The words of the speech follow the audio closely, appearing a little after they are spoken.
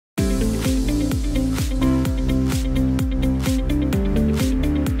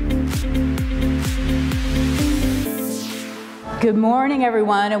Good morning,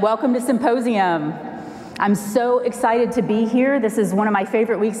 everyone, and welcome to Symposium. I'm so excited to be here. This is one of my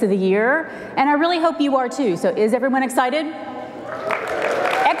favorite weeks of the year, and I really hope you are too. So is everyone excited?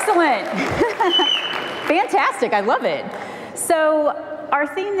 Excellent. Fantastic, I love it. So our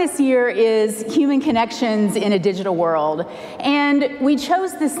theme this year is human connections in a digital world, and we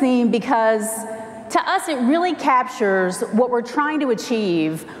chose this theme because to us, it really captures what we're trying to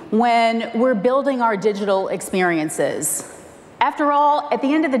achieve when we're building our digital experiences. After all, at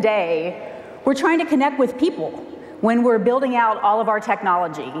the end of the day, we're trying to connect with people when we're building out all of our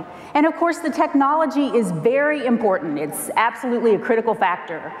technology. And of course, the technology is very important. It's absolutely a critical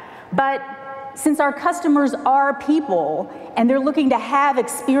factor. But since our customers are people and they're looking to have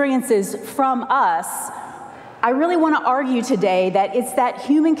experiences from us, I really want to argue today that it's that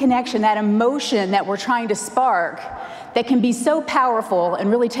human connection, that emotion that we're trying to spark that can be so powerful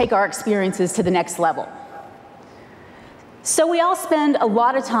and really take our experiences to the next level. So we all spend a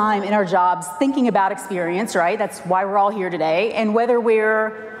lot of time in our jobs thinking about experience, right? That's why we're all here today. And whether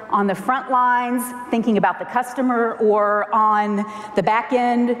we're on the front lines thinking about the customer or on the back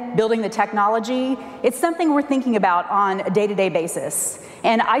end building the technology, it's something we're thinking about on a day-to-day basis.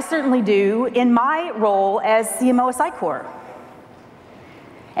 And I certainly do in my role as CMO of Sitecore.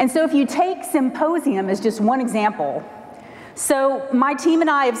 And so if you take Symposium as just one example, so my team and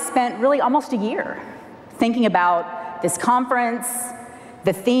I have spent really almost a year thinking about this conference,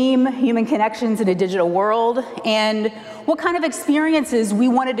 the theme, human connections in a digital world, and what kind of experiences we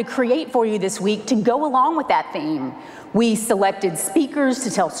wanted to create for you this week to go along with that theme. We selected speakers to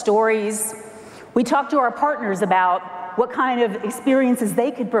tell stories. We talked to our partners about what kind of experiences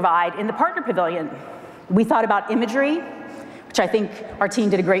they could provide in the partner pavilion. We thought about imagery, which I think our team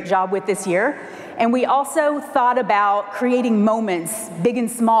did a great job with this year. And we also thought about creating moments, big and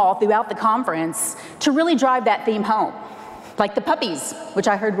small, throughout the conference to really drive that theme home. Like the puppies, which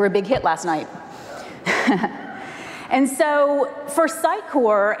I heard were a big hit last night. And so for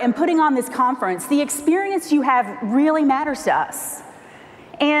Sitecore and putting on this conference, the experience you have really matters to us.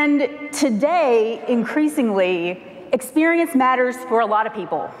 And today, increasingly, experience matters for a lot of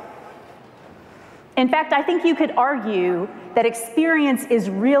people. In fact, I think you could argue that experience is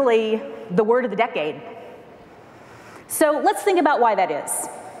really the word of the decade. So let's think about why that is.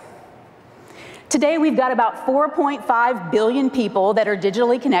 Today, we've got about 4.5 billion people that are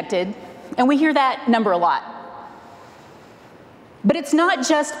digitally connected, and we hear that number a lot. But it's not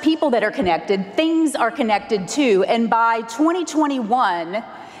just people that are connected, things are connected too, and by 2021,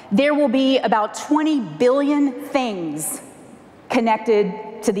 there will be about 20 billion things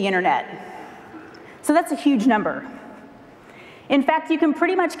connected to the internet. So that's a huge number. In fact, you can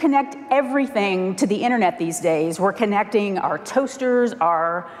pretty much connect everything to the internet these days. We're connecting our toasters,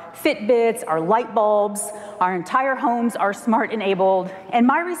 our Fitbits, our light bulbs, our entire homes are smart enabled. And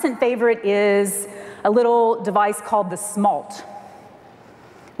my recent favorite is a little device called the Smalt,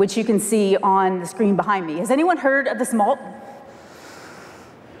 which you can see on the screen behind me. Has anyone heard of the Smalt?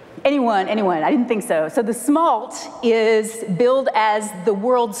 Anyone? I didn't think so. So the Smalt is billed as the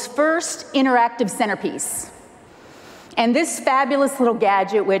world's first interactive centerpiece. And this fabulous little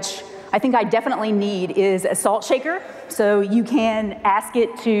gadget, which I think I definitely need, is a salt shaker. So you can ask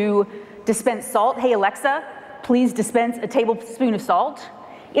it to dispense salt. Hey, Alexa, please dispense a tablespoon of salt.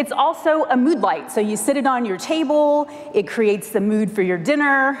 It's also a mood light. So you sit it on your table, it creates the mood for your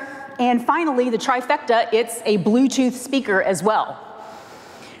dinner. And finally, the trifecta, it's a Bluetooth speaker as well.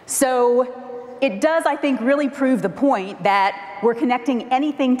 So it does, I think, really prove the point that we're connecting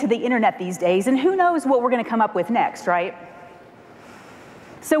anything to the internet these days, and who knows what we're going to come up with next, right?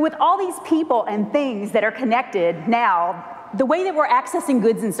 So with all these people and things that are connected now, the way that we're accessing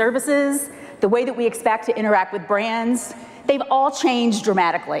goods and services, the way that we expect to interact with brands, they've all changed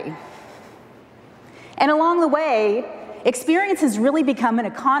dramatically. And along the way, experience has really become an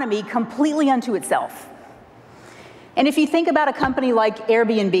economy completely unto itself. And if you think about a company like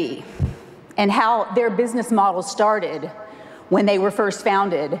Airbnb and how their business model started when they were first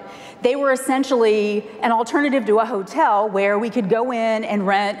founded, they were essentially an alternative to a hotel where we could go in and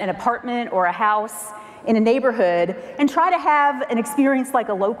rent an apartment or a house in a neighborhood and try to have an experience like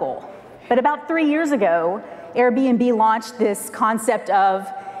a local. But about 3 years ago, Airbnb launched this concept of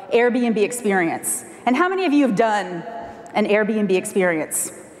Airbnb experience. And how many of you have done an Airbnb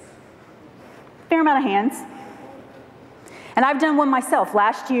experience? Fair amount of hands. And I've done one myself.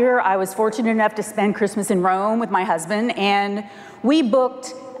 Last year, I was fortunate enough to spend Christmas in Rome with my husband, and we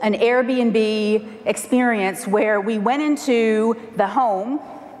booked an Airbnb experience where we went into the home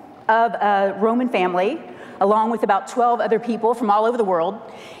of a Roman family. along with about 12 other people from all over the world.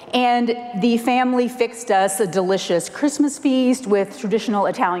 And the family fixed us a delicious Christmas feast with traditional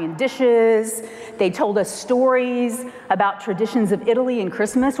Italian dishes. They told us stories about traditions of Italy and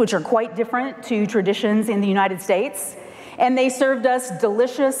Christmas, which are quite different to traditions in the United States. And they served us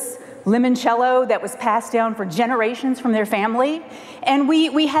delicious limoncello that was passed down for generations from their family. And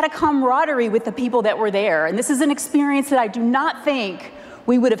we had a camaraderie with the people that were there. And this is an experience that I do not think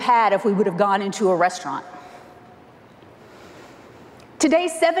we would have had if we would have gone into a restaurant. Today,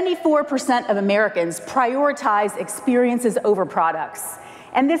 74% of Americans prioritize experiences over products.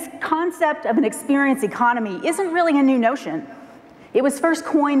 And this concept of an experience economy isn't really a new notion. It was first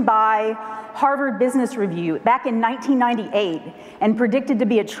coined by Harvard Business Review back in 1998 and predicted to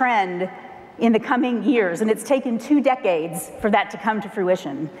be a trend in the coming years. And it's taken 2 decades for that to come to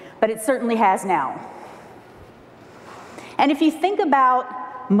fruition, but it certainly has now. And if you think about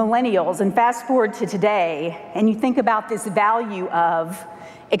millennials and fast forward to today, and you think about this value of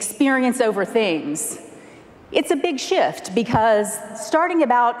experience over things, it's a big shift because starting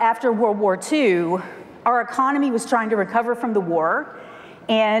about after World War II, our economy was trying to recover from the war,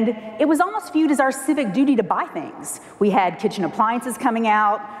 and it was almost viewed as our civic duty to buy things. We had kitchen appliances coming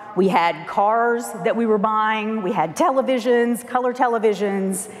out, we had cars that we were buying, we had televisions, color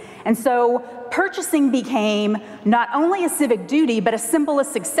televisions, and so purchasing became not only a civic duty, but a symbol of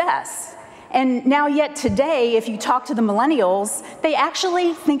success. And now yet today, if you talk to the millennials, they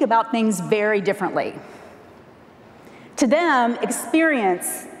actually think about things very differently. To them,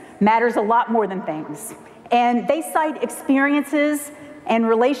 experience matters a lot more than things. And they cite experiences and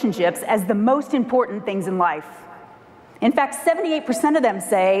relationships as the most important things in life. In fact, 78% of them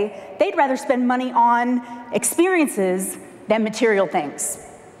say they'd rather spend money on experiences than material things.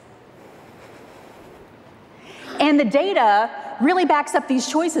 And the data really backs up these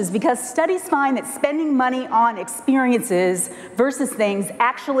choices because studies find that spending money on experiences versus things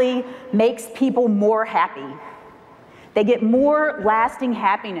actually makes people more happy. They get more lasting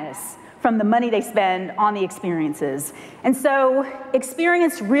happiness from the money they spend on the experiences. And so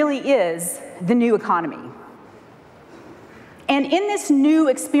experience really is the new economy. And in this new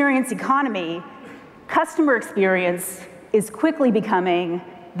experience economy, customer experience is quickly becoming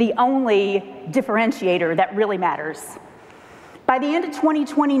the only differentiator that really matters. By the end of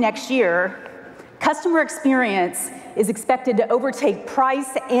 2020 next year, customer experience is expected to overtake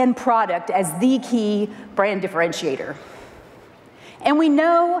price and product as the key brand differentiator. And we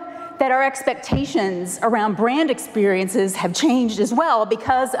know that our expectations around brand experiences have changed as well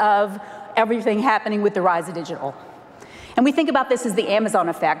because of everything happening with the rise of digital. And we think about this as the Amazon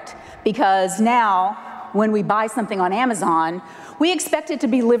effect, because now, when we buy something on Amazon, we expect it to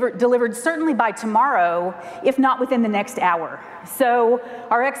be delivered certainly by tomorrow, if not within the next hour. So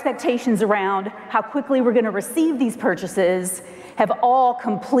our expectations around how quickly we're going to receive these purchases have all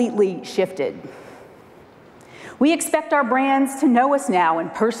completely shifted. We expect our brands to know us now and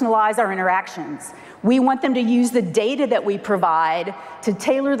personalize our interactions. We want them to use the data that we provide to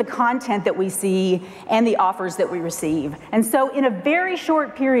tailor the content that we see and the offers that we receive. And so in a very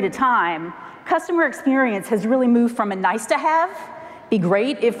short period of time, customer experience has really moved from a nice to have, be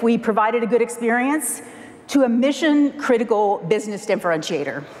great if we provided a good experience, to a mission-critical business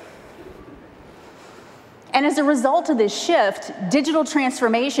differentiator. And as a result of this shift, digital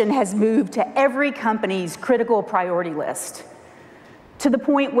transformation has moved to every company's critical priority list, to the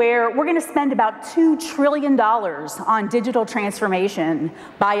point where we're going to spend about $2 trillion on digital transformation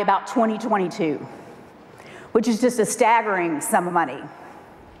by about 2022, which is just a staggering sum of money.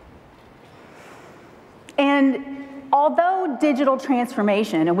 And although digital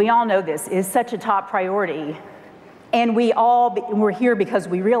transformation, and we all know this, is such a top priority, and we're here because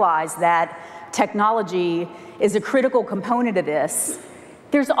we realize that technology is a critical component of this,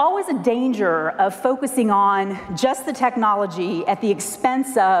 there's always a danger of focusing on just the technology at the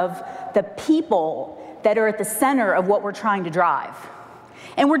expense of the people that are at the center of what we're trying to drive.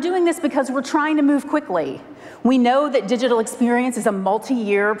 And we're doing this because we're trying to move quickly. We know that digital experience is a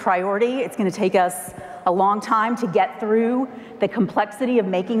multi-year priority. It's going to take us a long time to get through the complexity of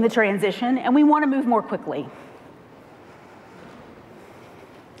making the transition, and we want to move more quickly.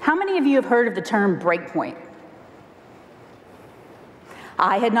 How many of you have heard of the term breakpoint?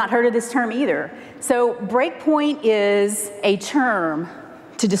 I had not heard of this term either. So breakpoint is a term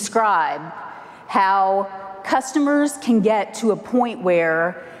to describe how customers can get to a point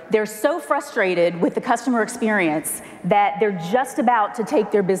where they're so frustrated with the customer experience that they're just about to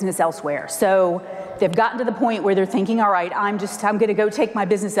take their business elsewhere. So they've gotten to the point where they're thinking, all right, I'm going to go take my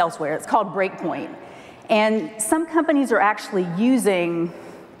business elsewhere. It's called breakpoint. And some companies are actually using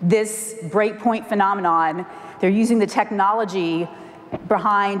this breakpoint phenomenon. They're using the technology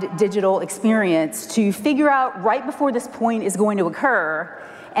behind digital experience to figure out right before this point is going to occur,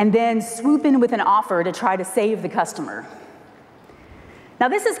 and then swoop in with an offer to try to save the customer. Now,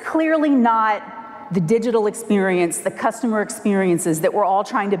 this is clearly not the digital experience, the customer experiences that we're all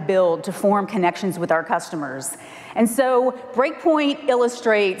trying to build to form connections with our customers. And so breakpoint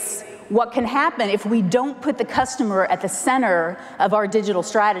illustrates what can happen if we don't put the customer at the center of our digital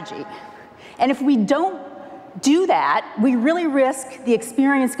strategy. And if we don't do that, we really risk the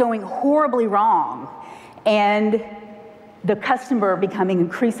experience going horribly wrong and the customer becoming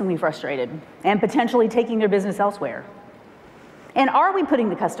increasingly frustrated and potentially taking their business elsewhere. And are we putting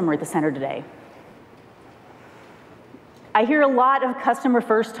the customer at the center today? I hear a lot of customer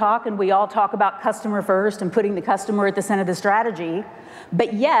first talk, and we all talk about customer first and putting the customer at the center of the strategy,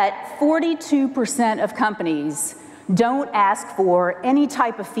 but yet 42% of companies don't ask for any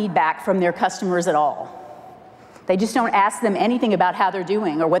type of feedback from their customers at all. They just don't ask them anything about how they're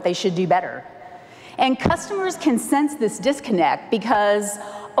doing or what they should do better. And customers can sense this disconnect because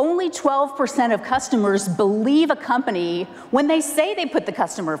only 12% of customers believe a company when they say they put the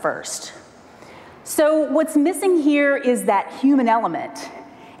customer first. So what's missing here is that human element.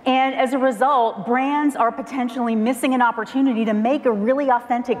 And as a result, brands are potentially missing an opportunity to make a really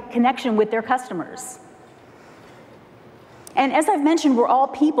authentic connection with their customers. And as I've mentioned, we're all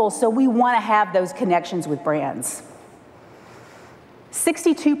people, so we want to have those connections with brands.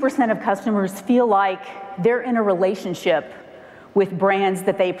 62% of customers feel like they're in a relationship with brands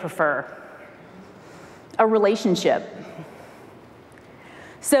that they prefer. A relationship.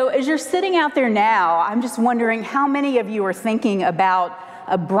 So as you're sitting out there now, I'm just wondering how many of you are thinking about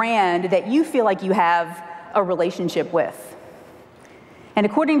a brand that you feel like you have a relationship with. And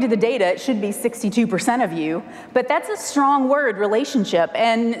according to the data, it should be 62% of you, but that's a strong word, relationship.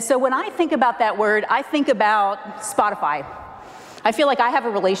 And so when I think about that word, I think about Spotify. I feel like I have a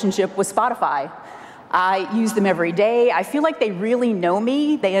relationship with Spotify. I use them every day. I feel like they really know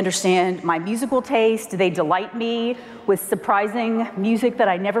me. They understand my musical taste. They delight me with surprising music that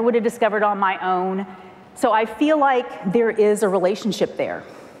I never would have discovered on my own. So I feel like there is a relationship there.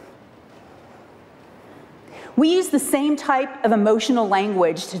 We use the same type of emotional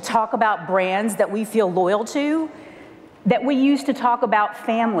language to talk about brands that we feel loyal to that we use to talk about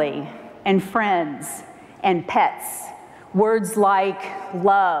family and friends and pets. Words like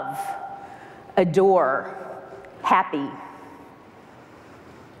love, adore, happy.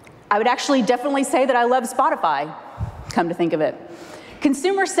 I would actually definitely say that I love Spotify, come to think of it.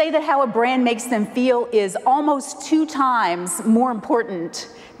 Consumers say that how a brand makes them feel is almost 2 times more important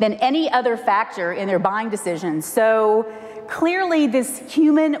than any other factor in their buying decisions. So clearly this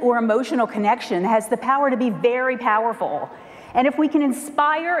human or emotional connection has the power to be very powerful. And if we can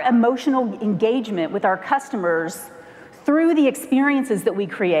inspire emotional engagement with our customers through the experiences that we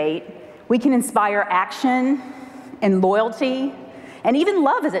create, we can inspire action and loyalty and even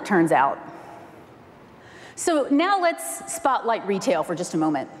love, as it turns out. So now let's spotlight retail for just a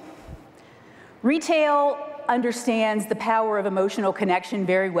moment. Retail understands the power of emotional connection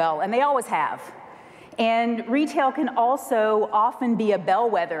very well, and they always have. And retail can also often be a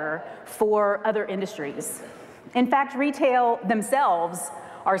bellwether for other industries. In fact, retail themselves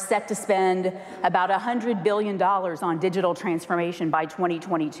are set to spend about $100 billion on digital transformation by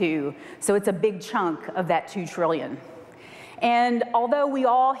 2022. So it's a big chunk of that $2 trillion. And although we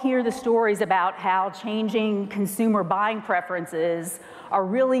all hear the stories about how changing consumer buying preferences are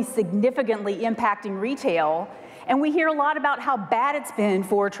really significantly impacting retail, and we hear a lot about how bad it's been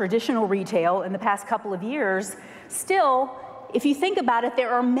for traditional retail in the past couple of years, still, if you think about it, there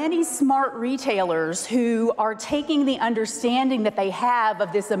are many smart retailers who are taking the understanding that they have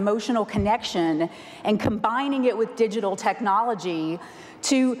of this emotional connection and combining it with digital technology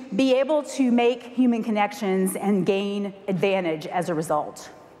to be able to make human connections and gain advantage as a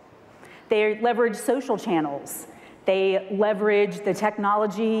result. They leverage social channels. They leverage the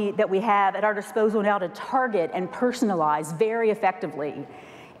technology that we have at our disposal now to target and personalize very effectively.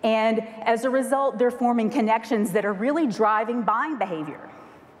 And as a result, they're forming connections that are really driving buying behavior.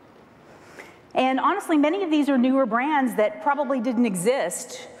 And honestly, many of these are newer brands that probably didn't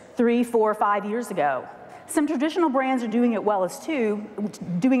exist 3, 4, 5 years ago. Some traditional brands are doing it well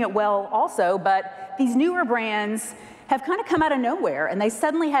also, but these newer brands have kind of come out of nowhere, and they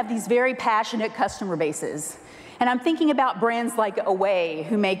suddenly have these very passionate customer bases. And I'm thinking about brands like Away,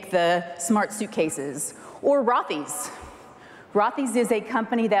 who make the smart suitcases, or Rothy's. Rothy's is a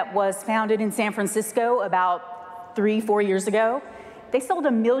company that was founded in San Francisco about 3, 4 years ago. They sold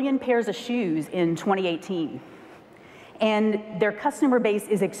 1 million pairs of shoes in 2018. and their customer base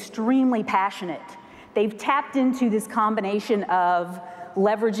is extremely passionate. They've tapped into this combination of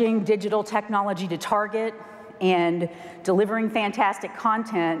leveraging digital technology to target and delivering fantastic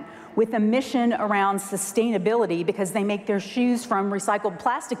content with a mission around sustainability, because they make their shoes from recycled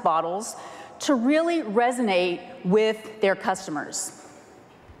plastic bottles, to really resonate with their customers.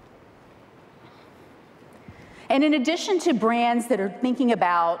 And in addition to brands that are thinking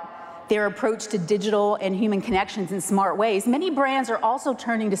about their approach to digital and human connections in smart ways, many brands are also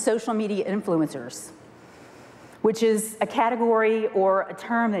turning to social media influencers, which is a category or a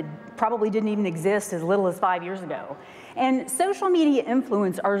term that probably didn't even exist as little as 5 years ago. And social media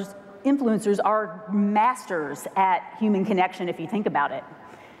influencers are masters at human connection, if you think about it.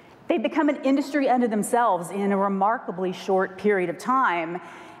 They've become an industry unto themselves in a remarkably short period of time,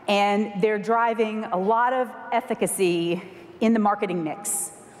 and they're driving a lot of efficacy in the marketing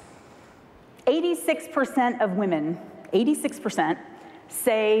mix. 86% of women, 86%,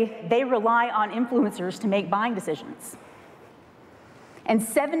 say they rely on influencers to make buying decisions. And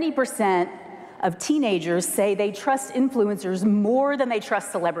 70% of teenagers say they trust influencers more than they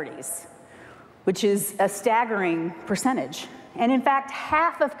trust celebrities, which is a staggering percentage. And in fact,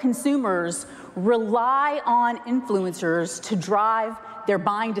 half of consumers rely on influencers to drive their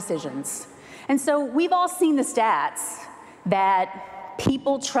buying decisions. And so we've all seen the stats that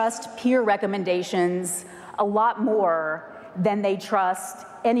people trust peer recommendations a lot more than they trust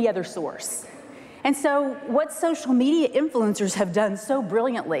any other source. And so what social media influencers have done so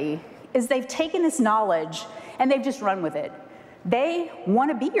brilliantly is they've taken this knowledge and they've just run with it. They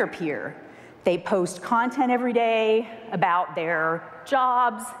want to be your peer. They post content every day about their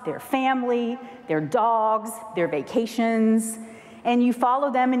jobs, their family, their dogs, their vacations, and you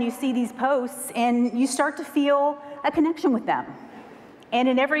follow them and you see these posts and you start to feel a connection with them. And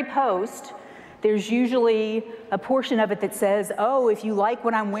in every post, there's usually a portion of it that says, oh, if you like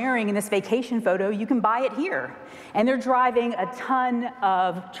what I'm wearing in this vacation photo, you can buy it here. And they're driving a ton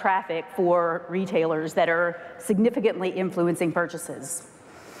of traffic for retailers that are significantly influencing purchases.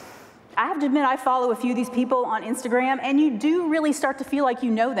 I have to admit, I follow a few of these people on Instagram, and you do really start to feel like you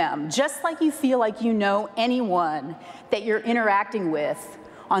know them, just like you feel like you know anyone that you're interacting with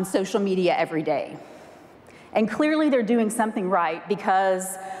on social media every day. And clearly they're doing something right,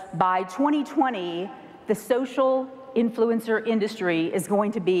 because by 2020, the social influencer industry is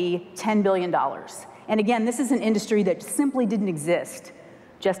going to be $10 billion. And again, this is an industry that simply didn't exist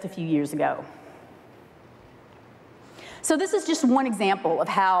just a few years ago. So this is just one example of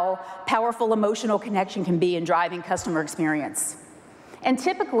how powerful emotional connection can be in driving customer experience. And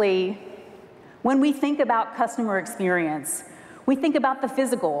typically, when we think about customer experience, we think about the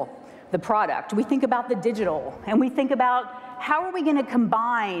physical, the product, we think about the digital, and we think about how are we going to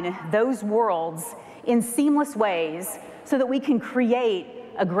combine those worlds in seamless ways so that we can create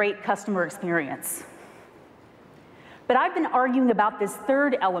a great customer experience. But I've been arguing about this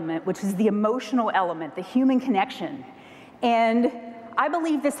third element, which is the emotional element, the human connection. And I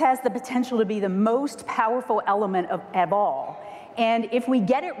believe this has the potential to be the most powerful element of all. And if we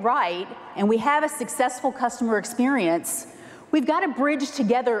get it right and we have a successful customer experience, we've got to bridge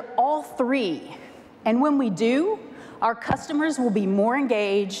together all three. And when we do, our customers will be more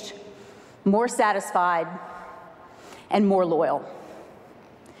engaged, more satisfied, and more loyal.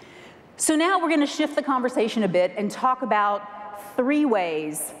 So now we're going to shift the conversation a bit and talk about 3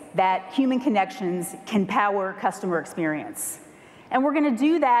 ways that human connections can power customer experience. And we're going to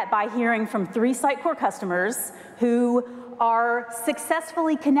do that by hearing from 3 Sitecore customers who are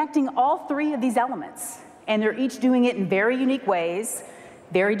successfully connecting all 3 of these elements. And they're each doing it in very unique ways,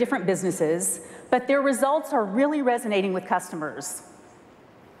 very different businesses, but their results are really resonating with customers.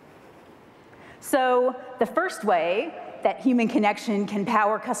 So the first way that human connection can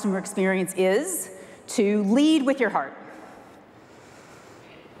power customer experience is to lead with your heart.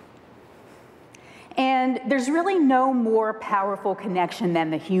 And there's really no more powerful connection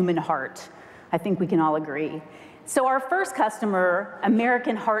than the human heart. I think we can all agree. So our first customer,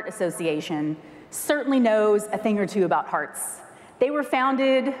 American Heart Association, certainly knows a thing or two about hearts. They were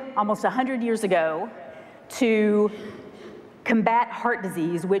founded almost 100 years ago to combat heart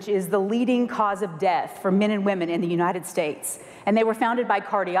disease, which is the leading cause of death for men and women in the United States. And they were founded by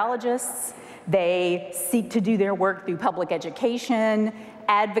cardiologists. They seek to do their work through public education,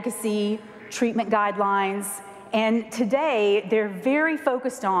 advocacy, treatment guidelines, and today they're very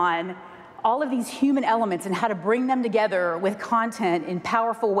focused on all of these human elements and how to bring them together with content in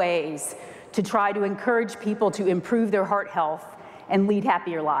powerful ways to try to encourage people to improve their heart health and lead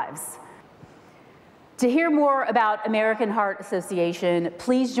happier lives. To hear more about American Heart Association,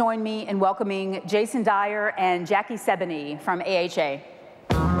 please join me in welcoming Jason Dyer and Jackie Sebeny from AHA.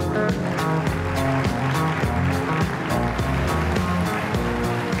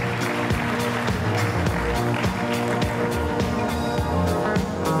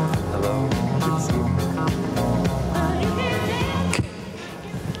 Hello.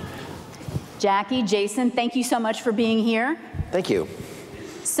 Jackie, Jason, thank you so much for being here. Thank you.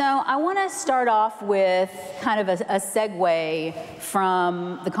 So I want to start off with kind of a segue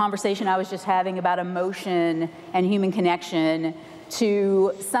from the conversation I was just having about emotion and human connection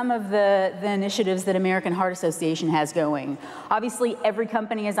to some of the initiatives that American Heart Association has going. Obviously, every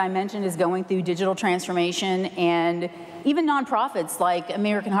company, as I mentioned, is going through digital transformation, and even nonprofits like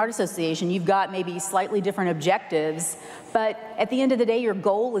American Heart Association, you've got maybe slightly different objectives, but at the end of the day, your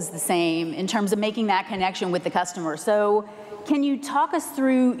goal is the same in terms of making that connection with the customer. So can you talk us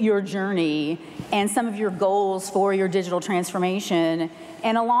through your journey and some of your goals for your digital transformation,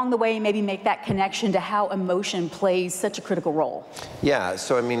 and along the way maybe make that connection to how emotion plays such a critical role? Yeah,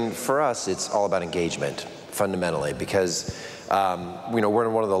 so I mean, for us, it's all about engagement, fundamentally, because we're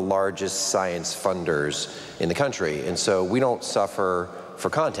one of the largest science funders in the country, and so we don't suffer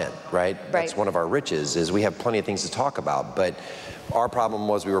for content, right? That's one of our riches, is we have plenty of things to talk about, but our problem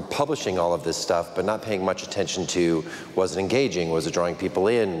was we were publishing all of this stuff, but not paying much attention to, was it engaging? Was it drawing people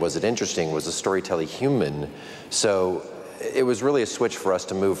in? Was it interesting? Was the storytelling human? So it was really a switch for us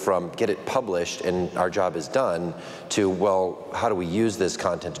to move from get it published and our job is done to, well, how do we use this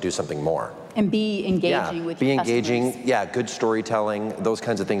content to do something more? And be engaging with your customers. Be engaging, yeah, good storytelling, those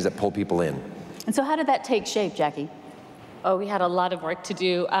kinds of things that pull people in. And so how did that take shape, Jackie? Oh, we had a lot of work to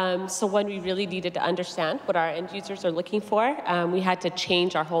do. So one, we really needed to understand what our end users are looking for. We had to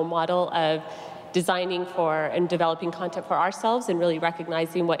change our whole model of designing for and developing content for ourselves and really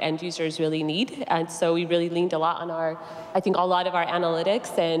recognizing what end users really need. And so we really leaned a lot on a lot of our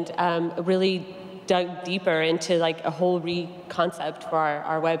analytics, and really dug deeper into like a whole concept for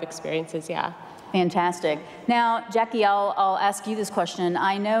our web experiences, yeah. Fantastic. Now, Jackie, I'll ask you this question.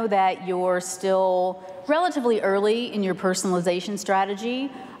 I know that you're still relatively early in your personalization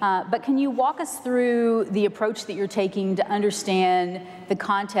strategy, but can you walk us through the approach that you're taking to understand the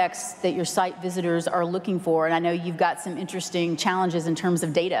context that your site visitors are looking for? And I know you've got some interesting challenges in terms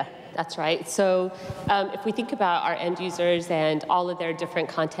of data. That's right. So if we think about our end users and all of their different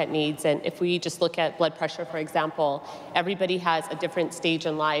content needs, and if we just look at blood pressure, for example, everybody has a different stage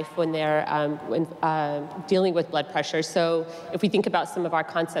in life when they're dealing with blood pressure. So if we think about some of our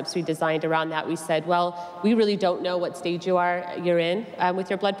concepts we designed around that, we said, well, we really don't know what stage you're in with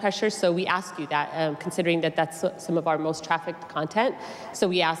your blood pressure, so we ask you that, considering that that's some of our most trafficked content. So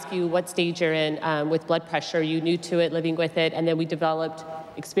we ask you what stage you're in with blood pressure, are you new to it, living with it, and then we developed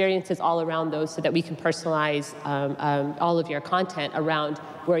experiences all around those so that we can personalize all of your content around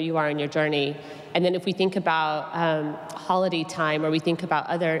where you are in your journey. And then if we think about holiday time, or we think about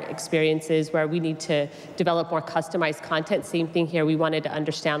other experiences where we need to develop more customized content, same thing here. We wanted to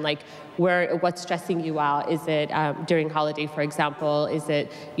understand like what's stressing you out. Is it during holiday, for example? Is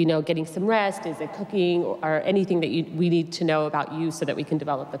it getting some rest? Is it cooking, or anything that we need to know about you so that we can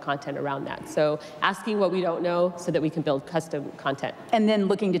develop the content around that? So asking what we don't know so that we can build custom content. And then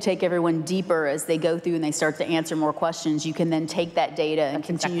looking to take everyone deeper as they go through and they start to answer more questions. You can then take that data and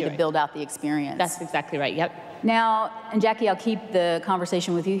continue to build out the experience. That's exactly right, yep. Now, and Jackie, I'll keep the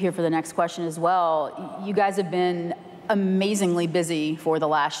conversation with you here for the next question as well. You guys have been amazingly busy for the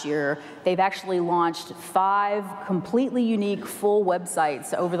last year. They've actually launched 5 completely unique full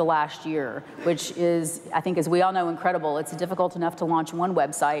websites over the last year, which is, I think, as we all know, incredible. It's difficult enough to launch one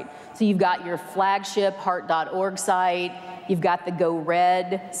website. So you've got your flagship heart.org site, you've got the Go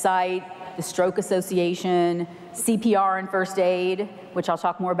Red site, the Stroke Association, CPR and First Aid, which I'll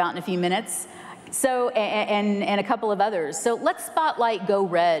talk more about in a few minutes. So, and a couple of others. So let's spotlight Go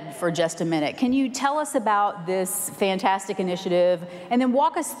Red for just a minute. Can you tell us about this fantastic initiative, and then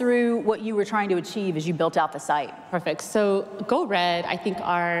walk us through what you were trying to achieve as you built out the site? Perfect. So Go Red, I think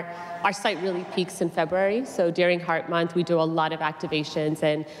our site really peaks in February. So during Heart Month, we do a lot of activations,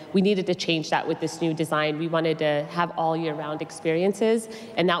 and we needed to change that with this new design. We wanted to have all year-round experiences,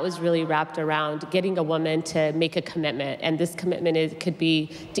 and that was really wrapped around getting a woman to make a commitment. And this commitment could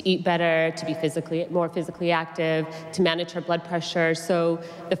be to eat better, to be more physically active, to manage her blood pressure. So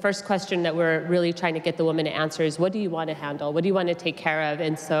the first question that we're really trying to get the woman to answer is, what do you want to handle? What do you want to take care of?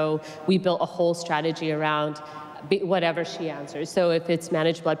 And so we built a whole strategy around whatever she answers. So if it's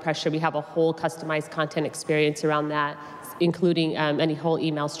managed blood pressure, we have a whole customized content experience around that, including any whole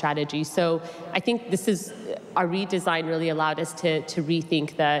email strategy. So I think this is, our redesign really allowed us to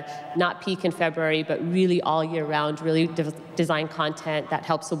rethink the not peak in February, but really all year round, really design content that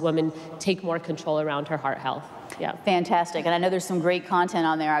helps a woman take more control around her heart health. Yeah. Fantastic. And I know there's some great content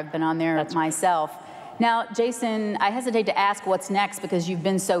on there. I've been on there myself. Now, Jason, I hesitate to ask what's next because you've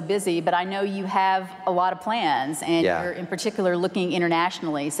been so busy, but I know you have a lot of plans, and you're in particular looking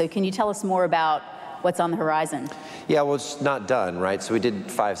internationally. So can you tell us more about what's on the horizon? Yeah, well, it's not done, right? So we did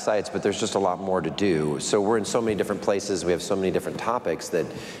 5 sites, but there's just a lot more to do. So we're in so many different places, we have so many different topics that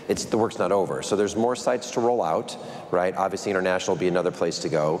the work's not over. So there's more sites to roll out, right? Obviously international will be another place to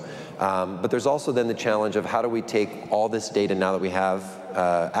go. But there's also then the challenge of how do we take all this data now that we have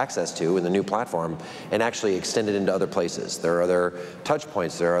access to in the new platform and actually extend it into other places. There are other touch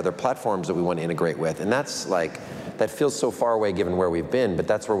points, there are other platforms that we want to integrate with. And that's like, that feels so far away given where we've been, but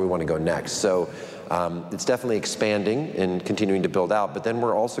that's where we want to go next. So it's definitely expanding and continuing to build out, but then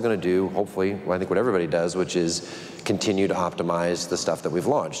we're also going to do, hopefully, I think what everybody does, which is continue to optimize the stuff that we've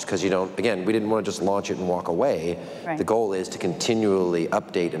launched. Because again, we didn't want to just launch it and walk away. Right. The goal is to continually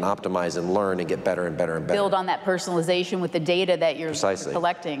update and optimize and learn and get better and better and better. Build on that personalization with the data that you're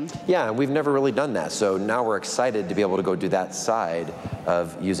collecting. Yeah, and we've never really done that. So now we're excited to be able to go do that side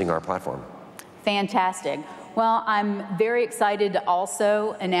of using our platform. Fantastic. Well, I'm very excited to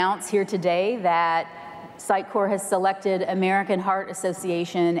also announce here today that Sitecore has selected American Heart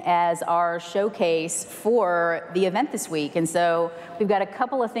Association as our showcase for the event this week. And so we've got a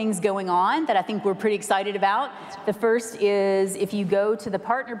couple of things going on that I think we're pretty excited about. The first is if you go to the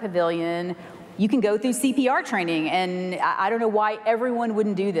Partner Pavilion, you can go through CPR training, and I don't know why everyone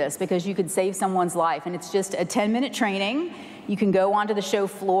wouldn't do this, because you could save someone's life, and it's just a 10-minute training. You can go onto the show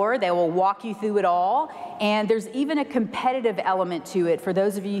floor, they will walk you through it all, and there's even a competitive element to it for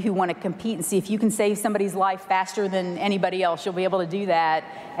those of you who want to compete and see if you can save somebody's life faster than anybody else. You'll be able to do that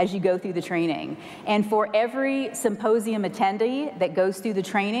as you go through the training. And for every symposium attendee that goes through the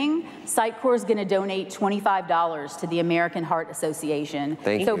training, Sitecore is going to donate $25 to the American Heart Association.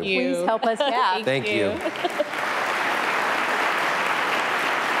 Thank you. So please help us out. Thank you.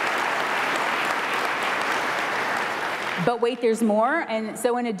 But wait, there's more. And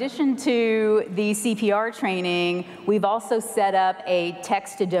so in addition to the CPR training, we've also set up a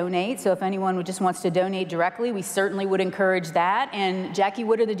text to donate. So if anyone just wants to donate directly, we certainly would encourage that. And Jackie,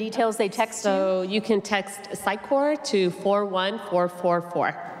 what are the details they text So you can text Sitecore to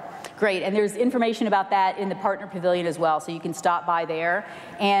 41444. Great, and there's information about that in the Partner Pavilion as well, so you can stop by there.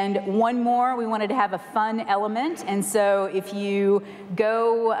 And one more, we wanted to have a fun element, and so if you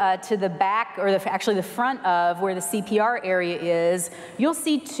go to the back, or actually the front of where the CPR area is, you'll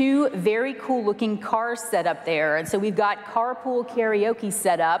see 2 very cool looking cars set up there. And so we've got carpool karaoke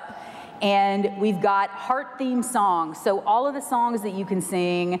set up, and we've got heart-themed songs. So all of the songs that you can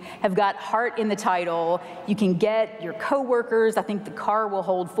sing have got heart in the title. You can get your coworkers. I think the car will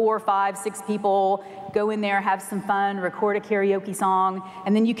hold 4, 5, 6 people. Go in there, have some fun, record a karaoke song,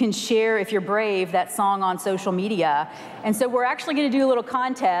 and then you can share, if you're brave, that song on social media. And so we're actually going to do a little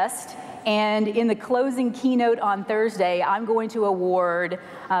contest. And in the closing keynote on Thursday, I'm going to award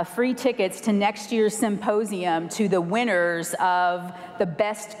free tickets to next year's symposium to the winners of the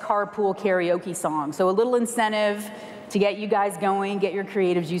best carpool karaoke song. So a little incentive to get you guys going, get your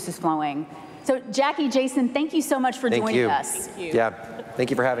creative juices flowing. So Jackie, Jason, thank you so much for joining us. Thank you. Yeah,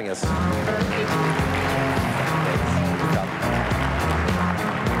 thank you for having us.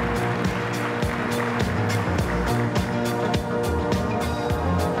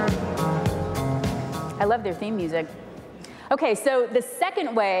 I love their theme music. Okay, so the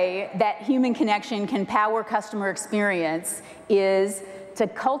second way that human connection can power customer experience is to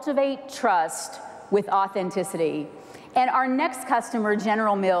cultivate trust with authenticity. And our next customer,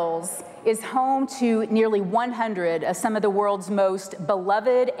 General Mills, is home to nearly 100 of some of the world's most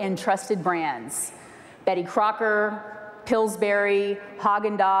beloved and trusted brands. Betty Crocker, Pillsbury,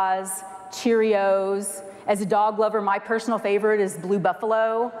 Haagen-Dazs, Cheerios. As a dog lover, my personal favorite is Blue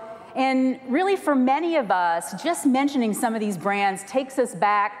Buffalo. And really, for many of us, just mentioning some of these brands takes us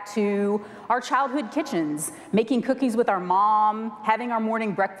back to our childhood kitchens, making cookies with our mom, having our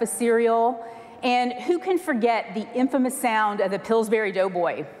morning breakfast cereal. And who can forget the infamous sound of the Pillsbury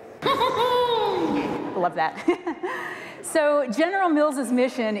Doughboy? Love that. So General Mills'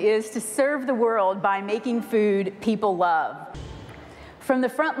 mission is to serve the world by making food people love. From the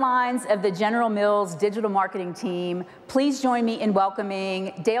front lines of the General Mills digital marketing team, please join me in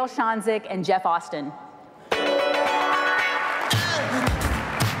welcoming Dale Shonzik and Jeff Austin.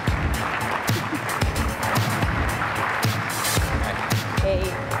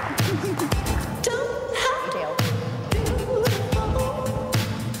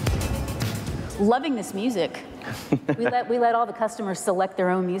 loving this music. we let all the customers select their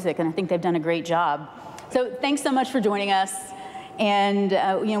own music, and I think they've done a great job. So thanks so much for joining us. And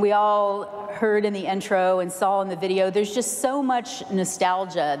we all heard in the intro and saw in the video, there's just so much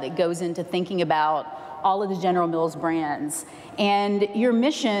nostalgia that goes into thinking about all of the General Mills brands. And your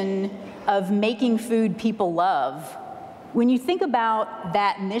mission of making food people love, when you think about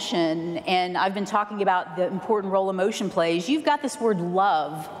that mission, and I've been talking about the important role emotion plays, you've got this word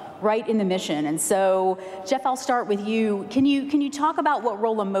love right in the mission. And so, Jeff, I'll start with you. Can you talk about what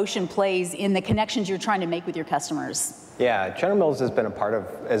role emotion plays in the connections you're trying to make with your customers? Yeah, General Mills has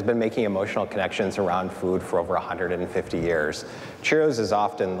been making emotional connections around food for over 150 years. Cheerios is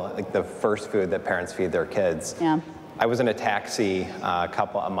often like the first food that parents feed their kids. Yeah. I was in a taxi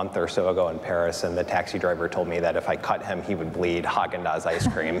a month or so ago in Paris, and the taxi driver told me that if I cut him, he would bleed Haagen-Dazs ice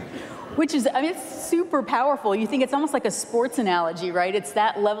cream. Which is, it's super powerful. You think it's almost like a sports analogy, right? It's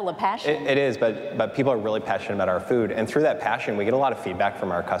that level of passion. It is, but people are really passionate about our food. And through that passion, we get a lot of feedback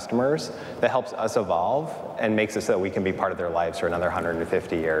from our customers that helps us evolve and makes it so that we can be part of their lives for another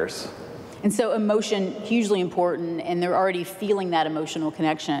 150 years. And so emotion, hugely important, and they're already feeling that emotional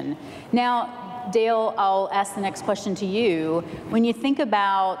connection. Now, Dale, I'll ask the next question to you. When you think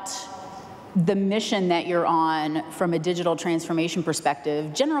about the mission that you're on from a digital transformation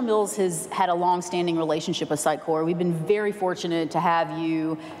perspective, General Mills has had a long-standing relationship with Sitecore. We've been very fortunate to have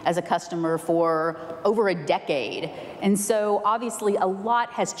you as a customer for over a decade. And so obviously a lot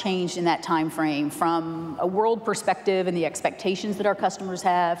has changed in that time frame, from a world perspective and the expectations that our customers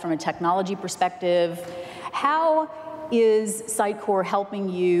have, from a technology perspective. How is Sitecore helping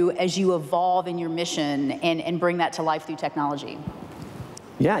you as you evolve in your mission and bring that to life through technology?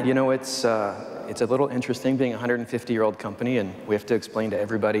 Yeah, it's a little interesting being a 150-year-old company, and we have to explain to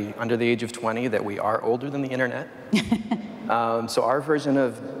everybody under the age of 20 that we are older than the internet. So our version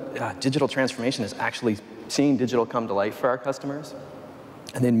of digital transformation is actually seeing digital come to life for our customers,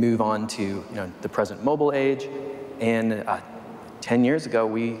 and then move on to the present mobile age. And 10 years ago,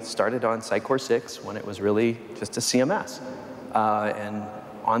 we started on Sitecore 6 when it was really just a CMS. And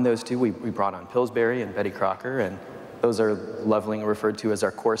on those two, we brought on Pillsbury and Betty Crocker, and those are lovingly referred to as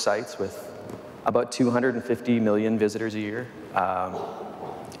our core sites with about 250 million visitors a year.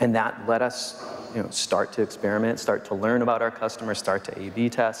 And that let us start to experiment, start to learn about our customers, start to A/B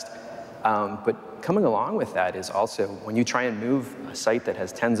test. But coming along with that is also when you try and move a site that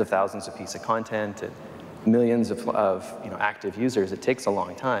has tens of thousands of pieces of content and millions of active users, it takes a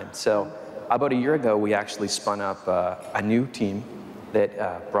long time. So about a year ago, we actually spun up a new team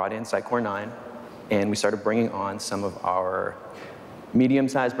that brought in Sitecore 9. And we started bringing on some of our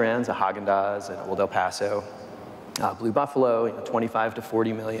medium-sized brands, a Haagen-Dazs and Old El Paso, Blue Buffalo, 25 to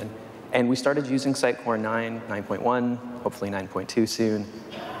 40 million. And we started using Sitecore 9, 9.1, hopefully 9.2 soon.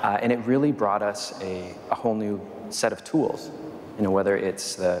 And it really brought us a whole new set of tools. Whether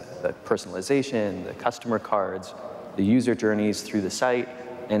it's the personalization, the customer cards, the user journeys through the site.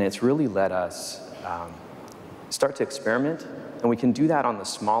 And it's really let us start to experiment. And we can do that on the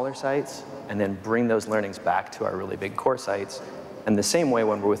smaller sites and then bring those learnings back to our really big core sites. And the same way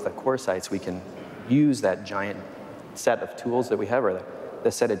when we're with the core sites, we can use that giant set of tools that we have, or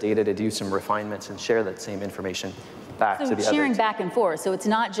the set of data, to do some refinements and share that same information back to the others. So sharing back and forth. So it's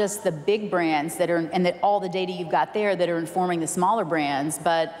not just the big brands that are, and that all the data you've got there that are informing the smaller brands,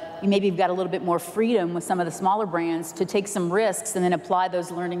 but you maybe have got a little bit more freedom with some of the smaller brands to take some risks and then apply those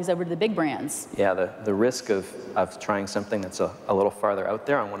learnings over to the big brands. Yeah, the risk of trying something that's a little farther out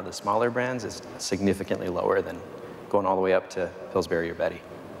there on one of the smaller brands is significantly lower than going all the way up to Pillsbury or Betty.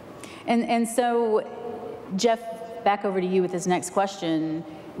 And so, Jeff, back over to you with this next question.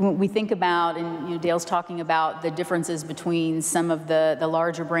 When we think about, and Dale's talking about the differences between some of the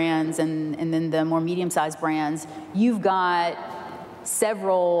larger brands and then the more medium-sized brands, you've got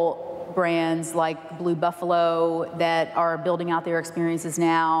several brands like Blue Buffalo that are building out their experiences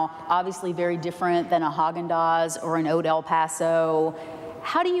now, obviously very different than a Haagen-Dazs or an Old El Paso.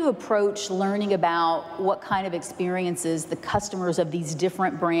 How do you approach learning about what kind of experiences the customers of these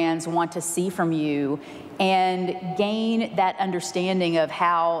different brands want to see from you and gain that understanding of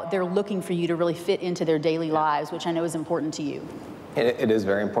how they're looking for you to really fit into their daily lives, which I know is important to you? It is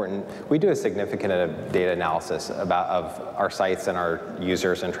very important. We do a significant data analysis of our sites and our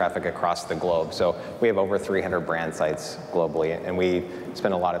users and traffic across the globe. So we have over 300 brand sites globally, and we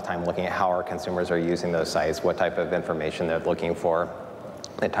spend a lot of time looking at how our consumers are using those sites, what type of information they're looking for,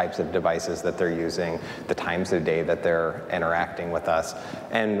 the types of devices that they're using, the times of day that they're interacting with us.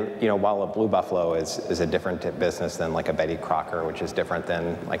 And while a Blue Buffalo is a different business than like a Betty Crocker, which is different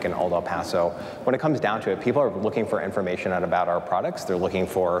than like an Old El Paso, when it comes down to it, people are looking for information about our products. They're looking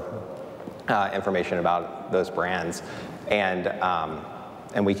for information about those brands, and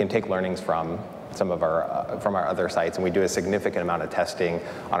we can take learnings from some of our other sites, and we do a significant amount of testing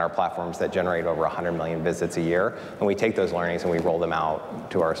on our platforms that generate over 100 million visits a year, and we take those learnings and we roll them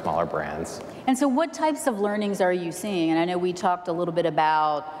out to our smaller brands. And so what types of learnings are you seeing? And I know we talked a little bit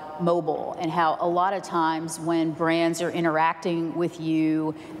about mobile and how a lot of times when brands are interacting with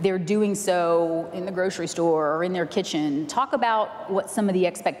you, they're doing so in the grocery store or in their kitchen. Talk about what some of the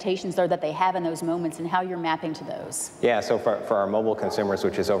expectations are that they have in those moments and how you're mapping to those. Yeah, so for our mobile consumers,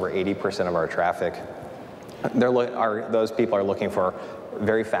 which is over 80% of our traffic, those people are looking for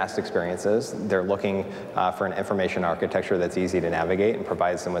very fast experiences. They're looking for an information architecture that's easy to navigate and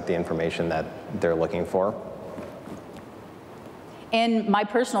provides them with the information that they're looking for. And my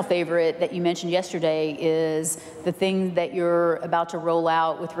personal favorite that you mentioned yesterday is the thing that you're about to roll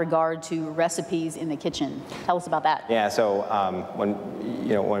out with regard to recipes in the kitchen. Tell us about that. Yeah, so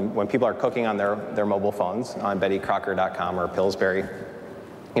when people are cooking on their mobile phones on BettyCrocker.com or Pillsbury,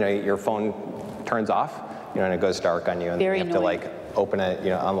 your phone turns off, and it goes dark on you, and Very you have annoying. to open it,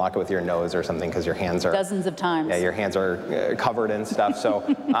 unlock it with your nose or something because your hands are dozens of times. Yeah, your hands are covered in stuff. So.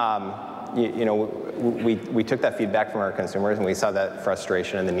 We took that feedback from our consumers, and we saw that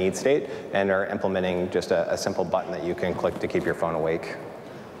frustration in the need state, and are implementing just a simple button that you can click to keep your phone awake.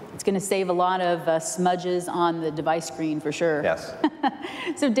 It's going to save a lot of smudges on the device screen for sure. Yes.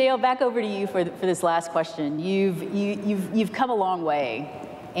 So Dale, back over to you for this last question. You've come a long way,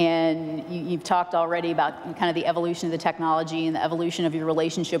 and you've talked already about kind of the evolution of the technology and the evolution of your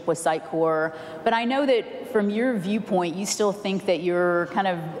relationship with Sitecore. But I know that from your viewpoint, you still think that you're kind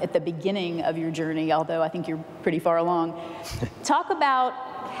of at the beginning of your journey, although I think you're pretty far along. Talk about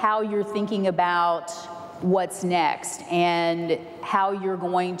how you're thinking about what's next and how you're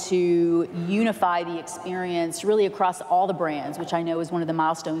going to unify the experience really across all the brands, which I know is one of the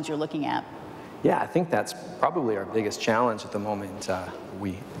milestones you're looking at. Yeah, I think that's probably our biggest challenge at the moment.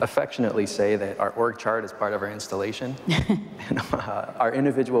 We affectionately say that our org chart is part of our installation. And, our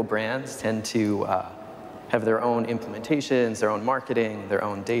individual brands tend to have their own implementations, their own marketing, their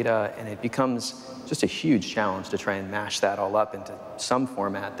own data, and it becomes just a huge challenge to try and mash that all up into some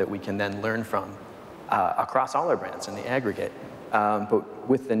format that we can then learn from across all our brands in the aggregate. But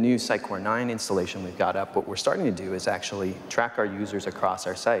with the new Sitecore 9 installation we've got up, what we're starting to do is actually track our users across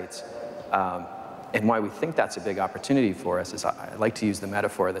our sites. And why we think that's a big opportunity for us is I like to use the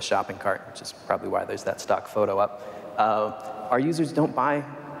metaphor of the shopping cart, which is probably why there's that stock photo up. Our users don't buy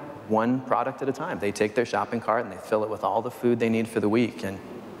one product at a time. They take their shopping cart and they fill it with all the food they need for the week. And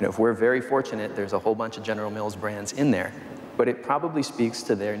if we're very fortunate, there's a whole bunch of General Mills brands in there, but it probably speaks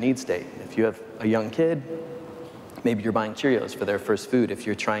to their need state. If you have a young kid, maybe you're buying Cheerios for their first food. If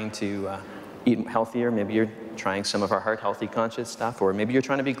you're trying to eat healthier, maybe you're trying some of our heart healthy conscious stuff, or maybe you're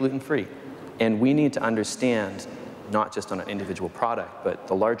trying to be gluten-free. And we need to understand, not just on an individual product, but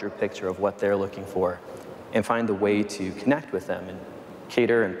the larger picture of what they're looking for, and find a way to connect with them and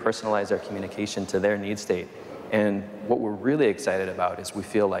cater and personalize our communication to their need state. And what we're really excited about is we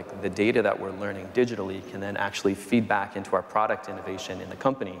feel like the data that we're learning digitally can then actually feed back into our product innovation in the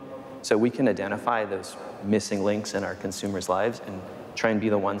company, so we can identify those missing links in our consumers' lives and try and be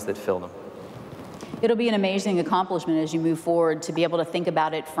the ones that fill them. It'll be an amazing accomplishment as you move forward to be able to think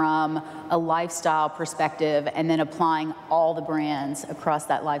about it from a lifestyle perspective and then applying all the brands across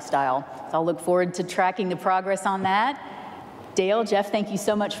that lifestyle. So I'll look forward to tracking the progress on that. Dale, Jeff, thank you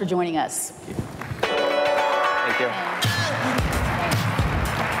so much for joining us. Thank you.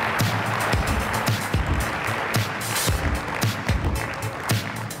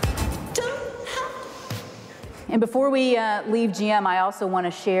 And before we leave GM, I also want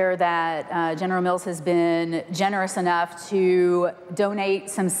to share that General Mills has been generous enough to donate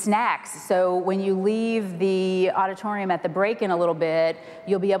some snacks. So when you leave the auditorium at the break in a little bit,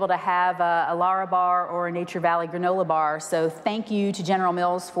 you'll be able to have a Lara bar or a Nature Valley granola bar. So thank you to General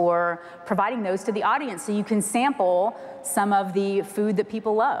Mills for providing those to the audience so you can sample some of the food that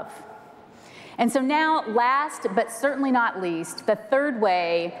people love. And so now, last but certainly not least, the third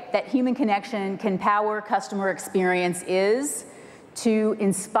way that human connection can power customer experience is to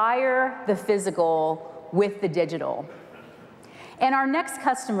inspire the physical with the digital. And our next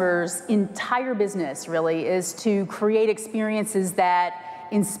customer's entire business really is to create experiences that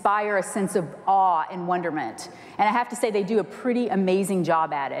inspire a sense of awe and wonderment. And I have to say they do a pretty amazing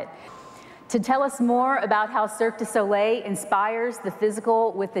job at it. To tell us more about how Cirque du Soleil inspires the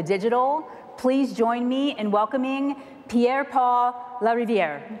physical with the digital, please join me in welcoming Pierre-Paul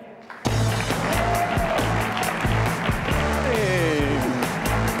Larivière.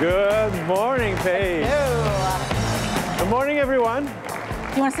 Hey, good morning, Paige. Hello. Good morning, everyone.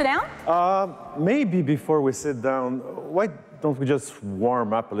 Do you want to sit down? Maybe before we sit down, why don't we just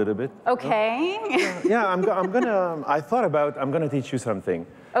warm up a little bit? Okay. Yeah, I'm gonna teach you something.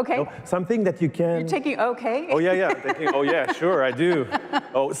 Okay. You know, something that you can... You're taking okay? Oh, yeah. Oh, yeah, sure, I do.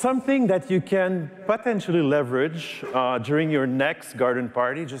 Oh, something that you can potentially leverage during your next garden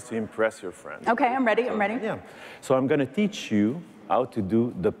party just to impress your friends. Okay, I'm ready, I'm ready. Yeah. So I'm gonna teach you how to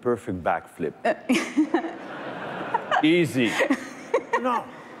do the perfect backflip. Easy. No.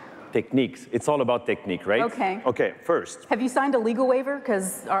 Techniques. It's all about technique, right? Okay. Okay, first. Have you signed a legal waiver?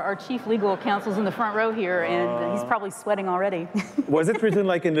 Because our chief legal counsel's in the front row here, and he's probably sweating already. Was it written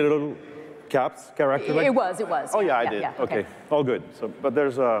like in the little caps character? It was. Oh, yeah, I did. Yeah, okay, all good. So, but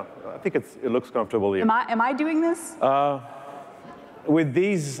there's I think it looks comfortable here. Am I doing this? With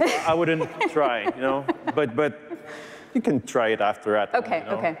these, I wouldn't try, you know, but you can try it after that. Okay, you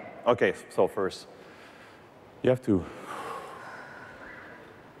know? okay. Okay, so first, you have to,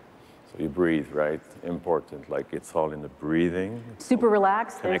 so you breathe, right? Important, like it's all in the breathing. Super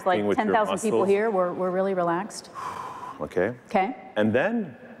relaxed. There's like with your 10,000 people muscles. here. We're really relaxed. Okay. Okay. And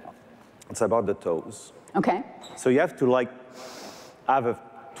then it's about the toes. Okay. So you have to like have a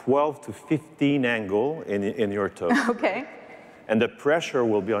 12 to 15 angle in your toes. Okay. And the pressure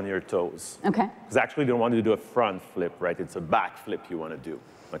will be on your toes. Okay. Because actually you don't want to do a front flip, right? It's a back flip you want to do,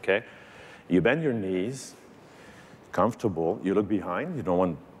 okay? You bend your knees, comfortable, you look behind, you don't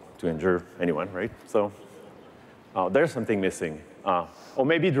want to injure anyone, right? So, there's something missing. Or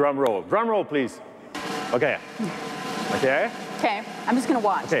maybe drum roll. Drum roll, please. Okay. Okay? Okay, I'm just gonna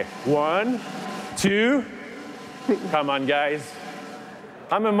watch. Okay, 1, 2. Come on, guys.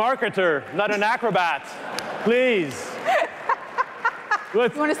 I'm a marketer, not an acrobat. Please. You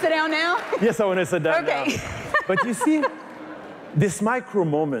want to sit down now? Yes, I want to sit down now. Okay. But you see, this micro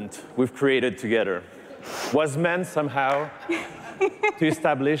moment we've created together was meant somehow to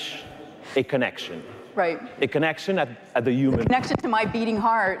establish a connection. Right. A connection at the human. Connection to my beating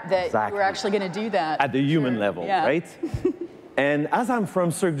heart that Exactly. you were actually going to do that. At the human level, Yeah. right? And as I'm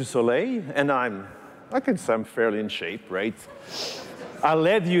from Cirque du Soleil, and I'm fairly in shape, right? I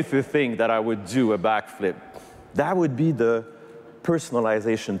led you to think that I would do a backflip. That would be the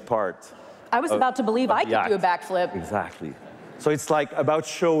personalization part. I was about to believe I could do a backflip. Exactly. So it's like about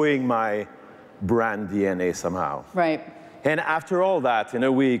showing my brand DNA somehow. Right. And after all that, in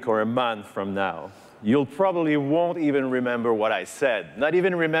a week or a month from now, you'll probably won't even remember what I said, not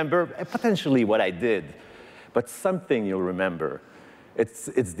even remember potentially what I did, but something you'll remember. It's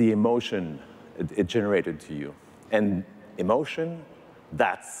the emotion it generated to you. And emotion,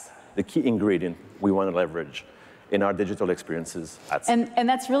 that's the key ingredient we want to leverage in our digital experiences at Cirque. And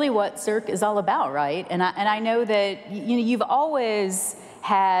that's really what Cirque is all about, right? And I know that you've always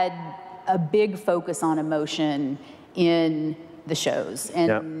had a big focus on emotion in the shows.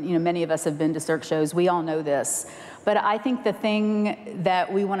 And many of us have been to Cirque shows. We all know this. But I think the thing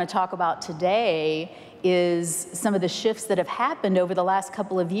that we want to talk about today is some of the shifts that have happened over the last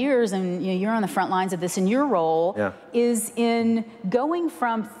couple of years, and you're on the front lines of this in your role, is in going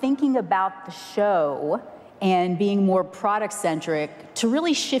from thinking about the show and being more product-centric to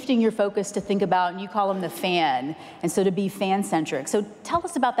really shifting your focus to think about, and you call them the fan, and so to be fan-centric. So tell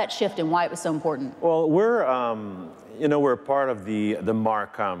us about that shift and why it was so important. Well, we're part of the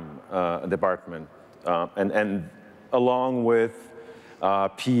Marcom department, and along with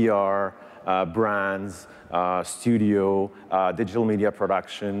PR, brands, studio, digital media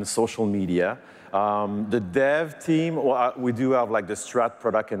production, social media. The dev team, well, we do have like the strat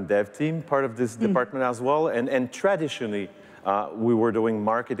product and dev team, part of this department as well. And traditionally, we were doing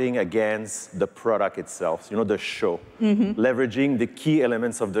marketing against the product itself, the show. Leveraging the key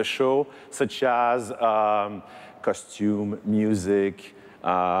elements of the show, such as costume, music,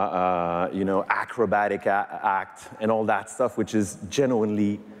 acrobatic act, and all that stuff, which is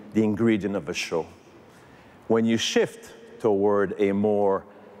genuinely the ingredient of a show. When you shift toward a more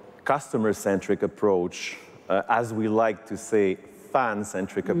customer-centric approach, as we like to say,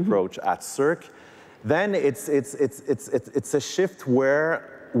 fan-centric approach at Cirque, then it's a shift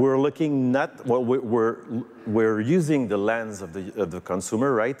where we're looking we're using the lens of the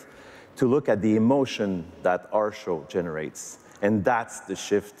consumer, right, to look at the emotion that our show generates, and that's the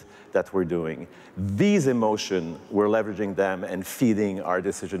shift that we're doing. These emotions, we're leveraging them and feeding our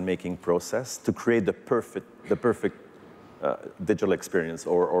decision-making process to create the perfect digital experience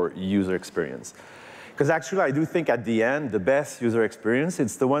or user experience. Because actually, I do think at the end, the best user experience,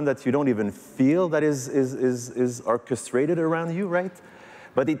 it's the one that you don't even feel that is orchestrated around you, right?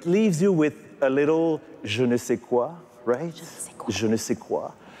 But it leaves you with a little je ne sais quoi, right? Je ne sais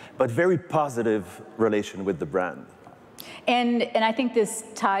quoi. But very positive relation with the brand. And I think this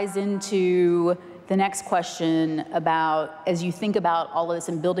ties into the next question about, as you think about all of this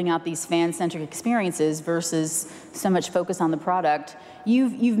and building out these fan-centric experiences versus so much focus on the product,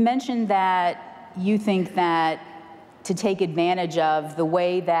 you've mentioned that you think that to take advantage of the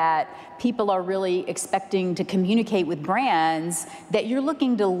way that people are really expecting to communicate with brands, that you're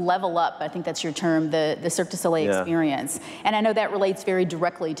looking to level up, I think that's your term, the Cirque du Soleil experience. And I know that relates very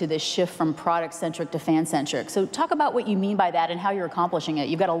directly to this shift from product-centric to fan-centric. So talk about what you mean by that and how you're accomplishing it.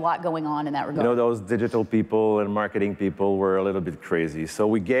 You've got a lot going on in that regard. You know, those digital people and marketing people were a little bit crazy. So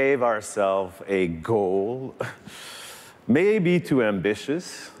we gave ourselves a goal, maybe too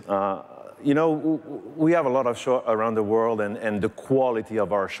ambitious. You know, we have a lot of shows around the world, and the quality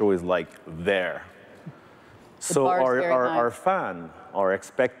of our show is like there. So our fans are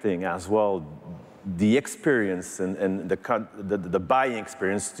expecting as well the experience and the buying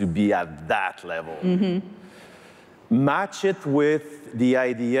experience to be at that level. Match it with the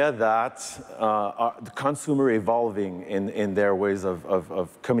idea that the consumer evolving in their ways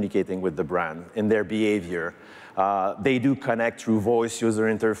of communicating with the brand, in their behavior. They do connect through voice user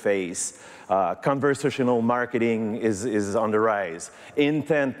interface. Conversational marketing is on the rise.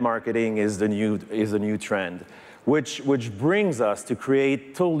 Intent marketing is the new trend, which brings us to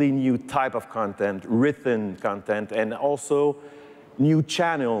create totally new type of content, written content, and also new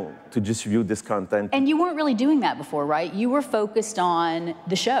channel to distribute this content. And you weren't really doing that before, right? You were focused on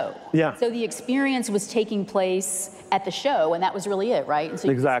the show. Yeah. So the experience was taking place at the show, and that was really it, right? And so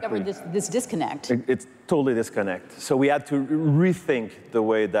you discovered this disconnect. It's totally disconnect. So we had to rethink the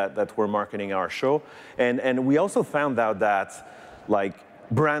way that we're marketing our show. And we also found out that, like,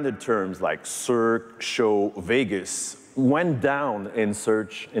 branded terms like Cirque, Show, Vegas went down in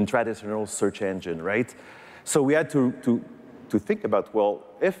search, in traditional search engine, right? So we had to think about, well,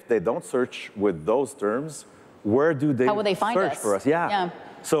 if they don't search with those terms, where do they, how will they find search us? for us? Yeah.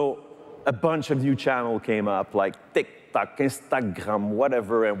 So a bunch of new channels came up, like TikTok, Instagram,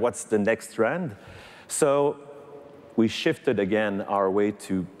 whatever, and what's the next trend? So we shifted again our way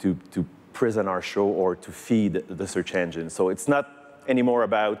to present our show or to feed the search engine. So it's not anymore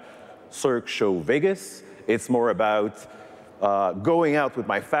about Cirque, Show, Vegas. It's more about going out with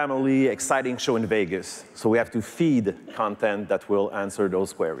my family, exciting show in Vegas. So we have to feed content that will answer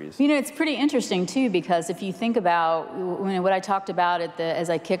those queries. You know, it's pretty interesting too, because if you think about what I talked about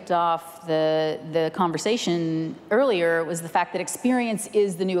as I kicked off the conversation earlier, was the fact that experience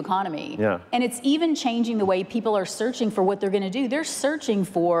is the new economy. Yeah. And it's even changing the way people are searching for what they're going to do. They're searching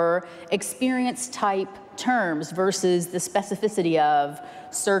for experience type terms versus the specificity of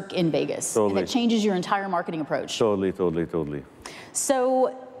Cirque in Vegas. Totally. And it changes your entire marketing approach. Totally.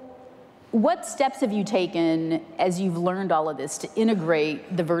 So what steps have you taken as you've learned all of this to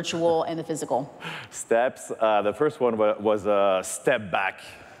integrate the virtual and the physical? Steps. The first one was a step back,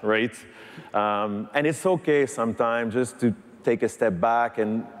 right? And it's okay sometimes just to take a step back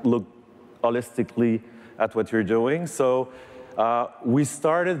and look holistically at what you're doing. So we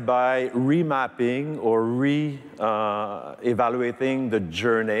started by remapping or evaluating the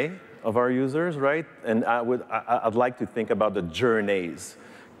journey of our users, right? And I'd like to think about the journeys,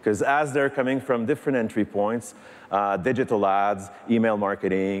 because as they're coming from different entry points, digital ads, email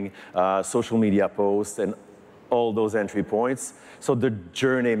marketing, social media posts, and all those entry points, so the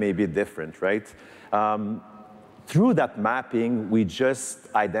journey may be different, right? Through that mapping, we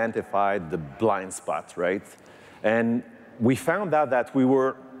just identified the blind spots, right? And we found out that we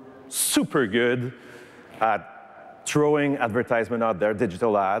were super good at throwing advertisement out there,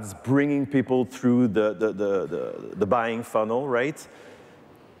 digital ads, bringing people through the buying funnel, right?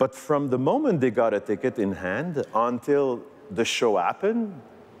 But from the moment they got a ticket in hand until the show happened,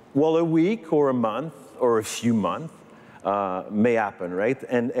 well, a week or a month or a few months may happen, right?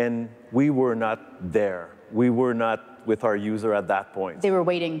 And we were not there. We were not with our user at that point. They were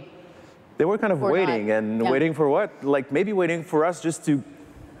waiting. They were kind of waiting, waiting for what? Like maybe waiting for us just to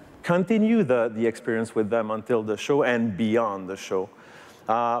continue the experience with them until the show and beyond the show,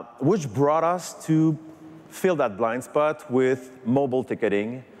 which brought us to fill that blind spot with mobile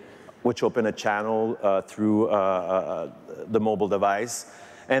ticketing, which opened a channel through the mobile device.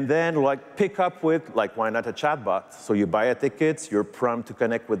 And then like pick up with, like, why not a chatbot? So you buy a ticket, you're prompt to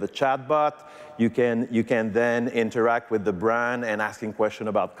connect with the chatbot. You can then interact with the brand and asking questions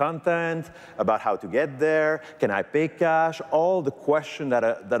about content, about how to get there, can I pay cash? All the questions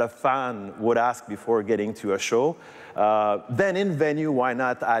that a fan would ask before getting to a show. Then in venue, why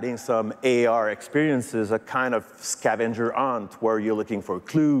not adding some AR experiences, a kind of scavenger hunt where you're looking for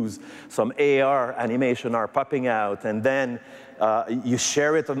clues, some AR animation are popping out, and then you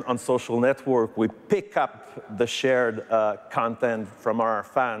share it on social network. We pick up the shared content from our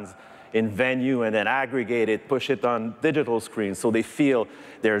fans in venue and then aggregate it, push it on digital screens so they feel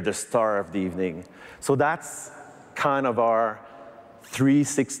they're the star of the evening. So that's kind of our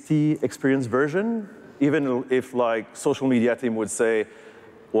 360 experience version, even if like social media team would say,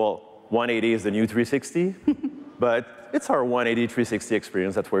 well, 180 is the new 360, but it's our 180, 360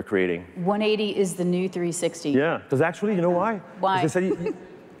 experience that we're creating. 180 is the new 360. Yeah, because actually, you know why? Why? As I said,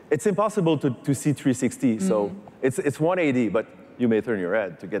 it's impossible to see 360, so it's 180, but you may turn your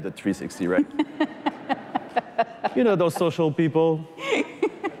head to get the 360 right. You know those social people?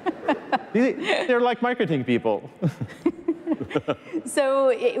 They're like marketing people.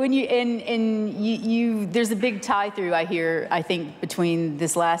 So when there's a big tie through, I think, between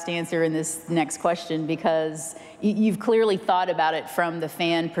this last answer and this next question, because you've clearly thought about it from the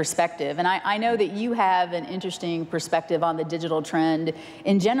fan perspective. And I know that you have an interesting perspective on the digital trend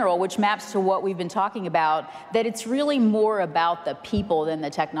in general, which maps to what we've been talking about, that it's really more about the people than the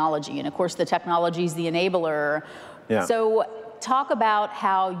technology. And of course, the technology is the enabler. Yeah. So talk about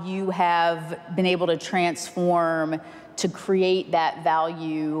how you have been able to transform to create that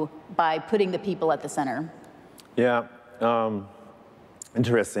value by putting the people at the center. Yeah,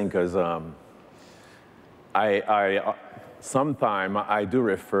 interesting, because sometimes I do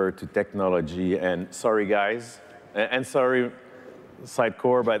refer to technology, and sorry guys, and sorry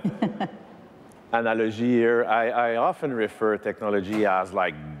Sitecore, but analogy here, I often refer technology as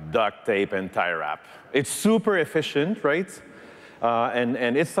like duct tape and tie wrap. It's super efficient, right?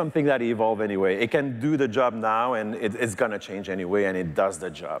 And it's something that evolves anyway. It can do the job now, and it's gonna change anyway, and it does the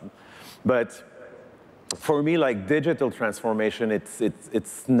job. But for me, like digital transformation,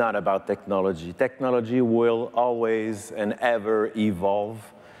 it's not about technology. Technology will always and ever evolve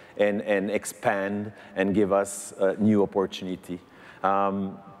and expand and give us a new opportunity.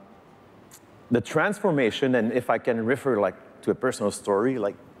 The transformation, and if I can refer like to a personal story,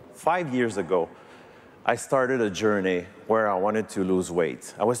 like 5 years ago, I started a journey where I wanted to lose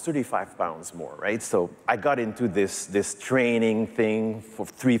weight. I was 35 pounds more, right? So I got into this training thing for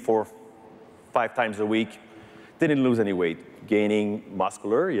 3, 4, 5 times a week. Didn't lose any weight. Gaining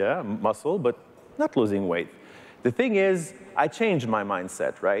muscle, but not losing weight. The thing is, I changed my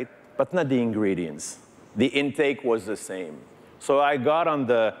mindset, right? But not the ingredients. The intake was the same. So I got on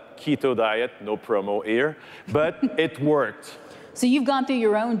the keto diet, no promo here, but it worked. So you've gone through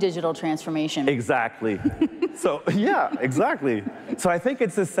your own digital transformation. Exactly. So yeah, exactly. So I think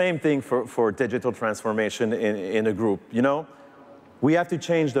it's the same thing for digital transformation in a group. You know, we have to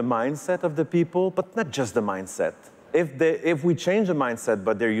change the mindset of the people, but not just the mindset. If we change the mindset,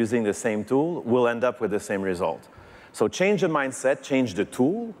 but they're using the same tool, we'll end up with the same result. So change the mindset, change the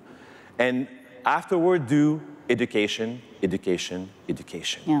tool, and afterward do education, education,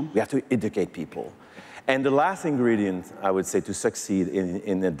 education. Yeah. We have to educate people. And the last ingredient, I would say, to succeed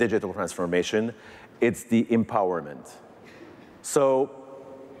in a digital transformation, it's the empowerment. So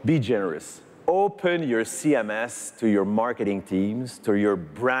be generous. Open your CMS to your marketing teams, to your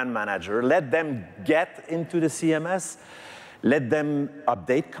brand manager. Let them get into the CMS. Let them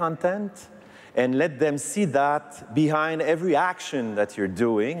update content. And let them see that behind every action that you're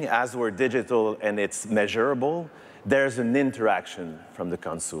doing, as we're digital and it's measurable, there's an interaction from the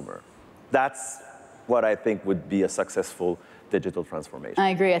consumer. That's what I think would be a successful digital transformation.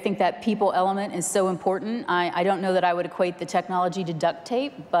 I agree. I think that people element is so important. I don't know that I would equate the technology to duct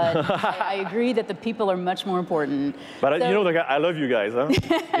tape, but I agree that the people are much more important. But so, you know, I love you guys, huh?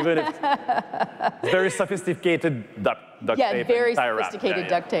 Even if it's very sophisticated duct tape. Yeah, very sophisticated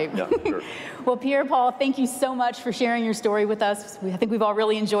duct tape. Yeah, sure. Well, Pierre-Paul, thank you so much for sharing your story with us. I think we've all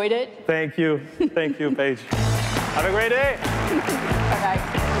really enjoyed it. Thank you. Thank you, Paige. Have a great day.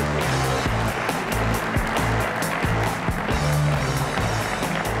 Bye-bye.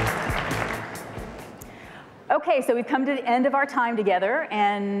 Okay, so we've come to the end of our time together,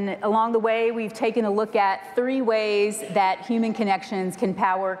 and along the way, we've taken a look at 3 ways that human connections can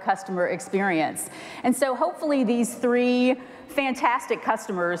power customer experience. And so hopefully these 3 fantastic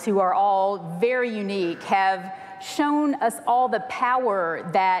customers, who are all very unique, have shown us all the power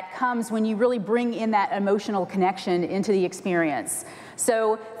that comes when you really bring in that emotional connection into the experience.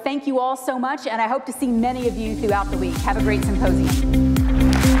 So thank you all so much, and I hope to see many of you throughout the week. Have a great symposium.